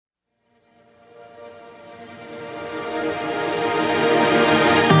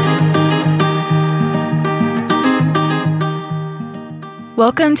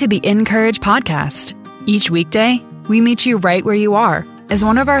Welcome to the Encourage podcast. Each weekday, we meet you right where you are as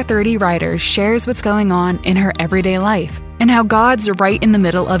one of our 30 writers shares what's going on in her everyday life and how God's right in the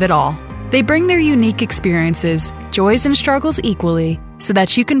middle of it all. They bring their unique experiences, joys and struggles equally, so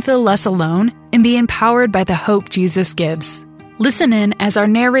that you can feel less alone and be empowered by the hope Jesus gives. Listen in as our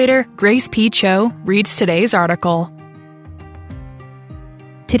narrator, Grace P. Cho, reads today's article.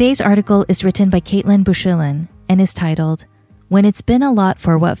 Today's article is written by Kaitlyn Bouchillon and is titled, When It's Been a Lot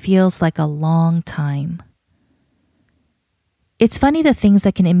for What Feels Like a Long Time. It's funny the things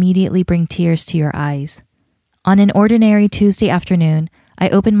that can immediately bring tears to your eyes. On an ordinary Tuesday afternoon, I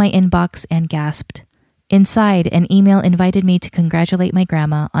opened my inbox and gasped. Inside, an email invited me to congratulate my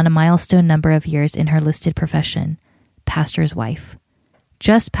grandma on a milestone number of years in her listed profession, pastor's wife.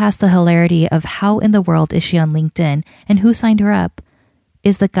 Just past the hilarity of how in the world is she on LinkedIn and who signed her up,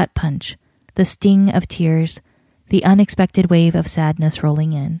 is the gut punch, the sting of tears, the unexpected wave of sadness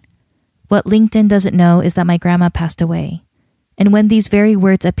rolling in. What LinkedIn doesn't know is that my grandma passed away. And when these very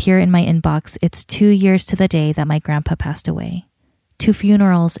words appear in my inbox, it's 2 years to the day that my grandpa passed away. 2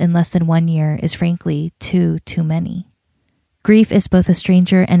 funerals in less than 1 year is frankly too many. Grief is both a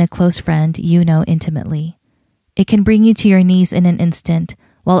stranger and a close friend you know intimately. It can bring you to your knees in an instant,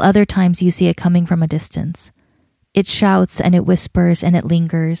 while other times you see it coming from a distance. It shouts and it whispers and it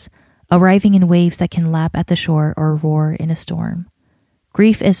lingers, arriving in waves that can lap at the shore or roar in a storm.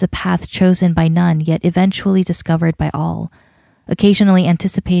 Grief is a path chosen by none, yet eventually discovered by all, occasionally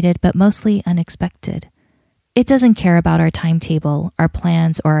anticipated but mostly unexpected. It doesn't care about our timetable, our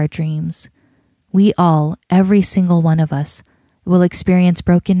plans, or our dreams. We all, every single one of us, will experience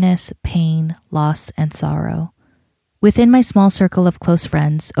brokenness, pain, loss, and sorrow. Within my small circle of close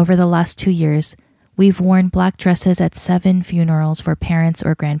friends, over the last 2 years, we've worn black dresses at 7 funerals for parents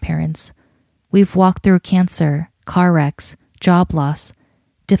or grandparents. We've walked through cancer, car wrecks, job loss,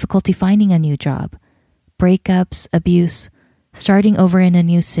 difficulty finding a new job, breakups, abuse, starting over in a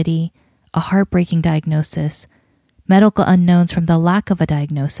new city, a heartbreaking diagnosis, medical unknowns from the lack of a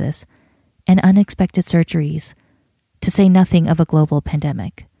diagnosis, and unexpected surgeries, to say nothing of a global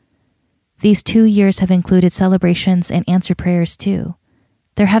pandemic. These 2 years have included celebrations and answered prayers too.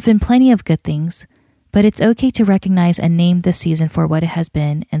 There have been plenty of good things, but it's okay to recognize and name this season for what it has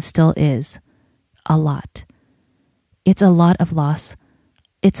been and still is. A lot. It's a lot of loss.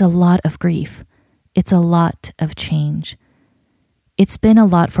 It's a lot of grief. It's a lot of change. It's been a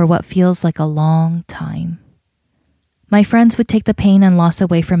lot for what feels like a long time. My friends would take the pain and loss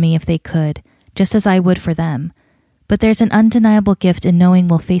away from me if they could, just as I would for them. But there's an undeniable gift in knowing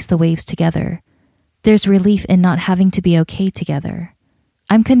we'll face the waves together. There's relief in not having to be okay together.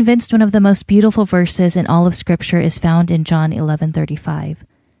 I'm convinced one of the most beautiful verses in all of Scripture is found in John 11:35.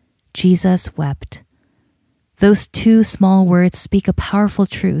 Jesus wept. Those 2 small words speak a powerful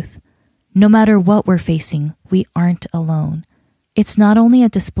truth. No matter what we're facing, we aren't alone. It's not only a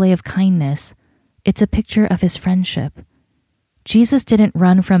display of kindness, it's a picture of his friendship. Jesus didn't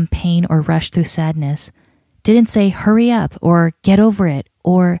run from pain or rush through sadness, didn't say hurry up or get over it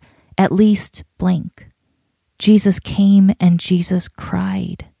or at least blank. Jesus came and Jesus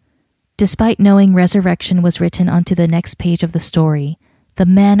cried. Despite knowing resurrection was written onto the next page of the story, the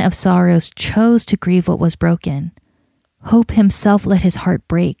man of sorrows chose to grieve what was broken. Hope himself let his heart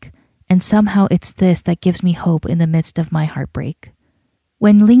break, and somehow it's this that gives me hope in the midst of my heartbreak.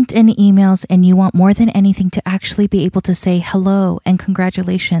 When LinkedIn emails and you want more than anything to actually be able to say hello and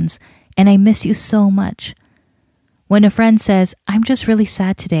congratulations, and I miss you so much. When a friend says, I'm just really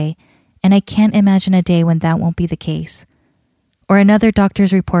sad today, and I can't imagine a day when that won't be the case. Or another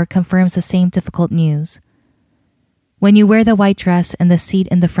doctor's report confirms the same difficult news. When you wear the white dress and the seat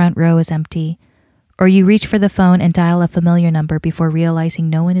in the front row is empty, or you reach for the phone and dial a familiar number before realizing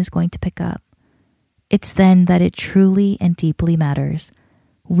no one is going to pick up. It's then that it truly and deeply matters.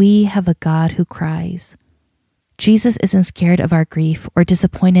 We have a God who cries. Jesus isn't scared of our grief or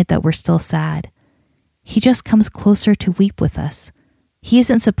disappointed that we're still sad. He just comes closer to weep with us. He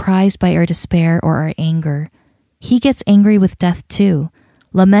isn't surprised by our despair or our anger. He gets angry with death too,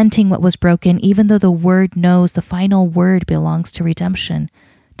 lamenting what was broken even though the Word knows the final word belongs to redemption,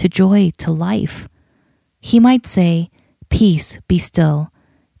 to joy, to life. He might say, peace, be still,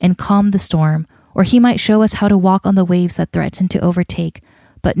 and calm the storm, or he might show us how to walk on the waves that threaten to overtake,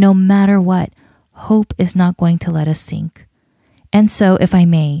 but no matter what, hope is not going to let us sink. And so, if I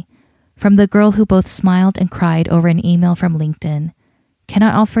may, from the girl who both smiled and cried over an email from LinkedIn, can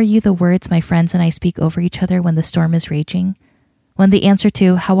I offer you the words my friends and I speak over each other when the storm is raging? When the answer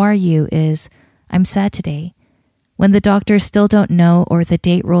to, how are you, is, I'm sad today. When the doctors still don't know or the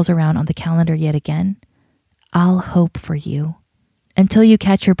date rolls around on the calendar yet again, I'll hope for you. Until you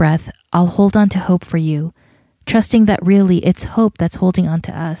catch your breath, I'll hold on to hope for you, trusting that really it's hope that's holding on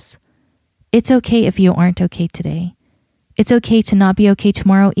to us. It's okay if you aren't okay today. It's okay to not be okay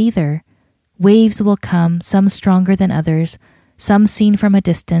tomorrow either. Waves will come, some stronger than others, some seen from a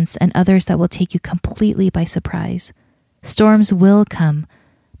distance, and others that will take you completely by surprise. Storms will come,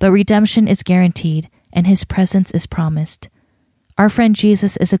 but redemption is guaranteed, and his presence is promised. Our friend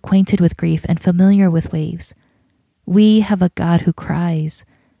Jesus is acquainted with grief and familiar with waves. We have a God who cries.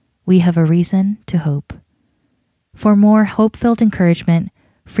 We have a reason to hope. For more hope-filled encouragement,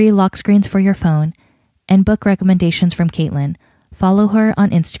 free lock screens for your phone, and book recommendations from Kaitlyn, follow her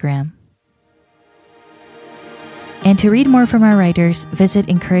on Instagram. And to read more from our writers, visit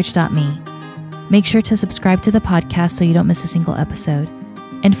encourage.me. Make sure to subscribe to the podcast so you don't miss a single episode.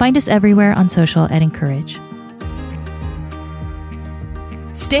 And find us everywhere on social at Encourage.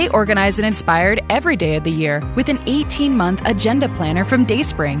 Stay organized and inspired every day of the year with an 18-month agenda planner from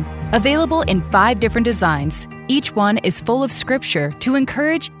Dayspring. Available in 5 different designs, each one is full of scripture to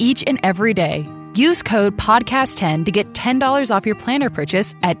encourage each and every day. Use code PODCAST10 to get $10 off your planner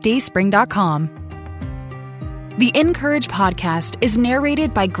purchase at dayspring.com. The Encourage podcast is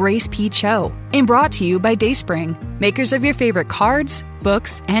narrated by Grace P. Cho and brought to you by Dayspring, makers of your favorite cards,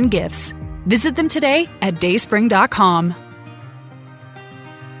 books, and gifts. Visit them today at dayspring.com.